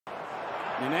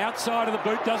And outside of the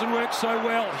boot doesn't work so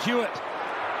well. Hewett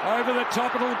over the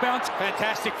top, it'll bounce.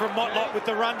 Fantastic from Motlop with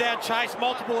the rundown chase,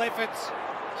 multiple efforts.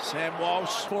 Sam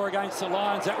Walsh. 4 against the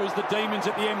Lions. That was the Demons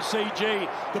at the MCG.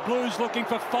 The Blues looking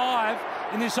for 5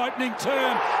 in this opening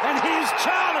term. And here's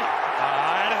Charlie.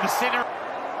 Out of the centre.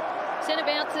 Centre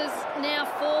bounces now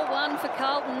 4-1 for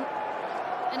Carlton.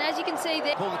 And as you can see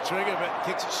there... Pull the trigger, but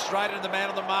kicks it straight into the man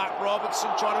on the mark. Robertson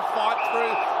trying to fight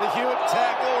through the Hewett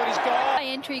tackle, and he's gone.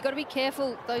 Entry, you've got to be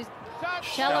careful. Those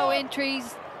shallow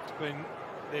entries. It's been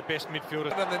their best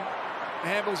midfielder. And then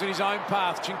handles in his own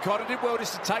path. Cincotta did well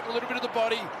just to take a little bit of the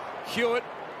body. Hewett.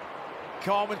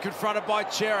 Coleman confronted by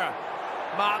Chera.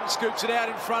 Martin scoops it out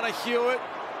in front of Hewett.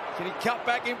 Can he cut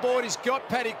back inboard? He's got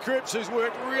Paddy Cripps, who's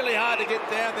worked really hard to get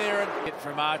down there. And get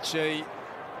from Archie.